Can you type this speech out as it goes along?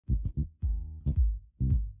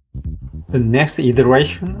The next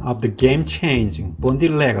iteration of the game-changing Bondi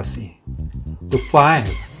legacy, the 5,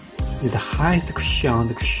 is the highest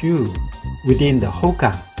cushioned shoe within the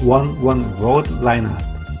HOKA ONE ONE road lineup.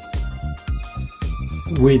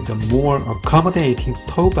 With a more accommodating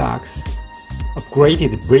toe box,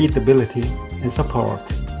 upgraded breathability and support,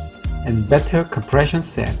 and better compression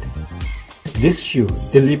set, this shoe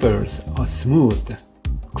delivers a smooth,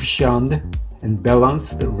 cushioned, and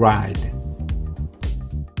balanced ride.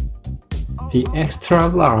 The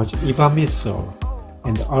extra-large EVA midsole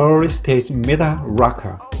and early-stage Meta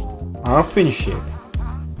rocker are finished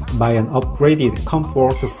by an upgraded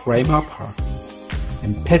comfort frame upper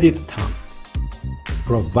and padded tongue,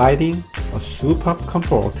 providing a superb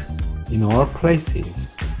comfort in all places.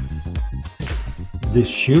 The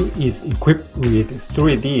shoe is equipped with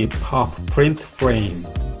 3D puff print frame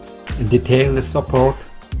and detailed support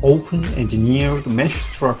open engineered mesh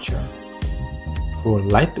structure for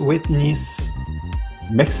lightweightness,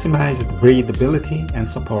 maximized breathability and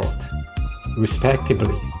support,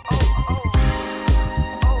 respectively.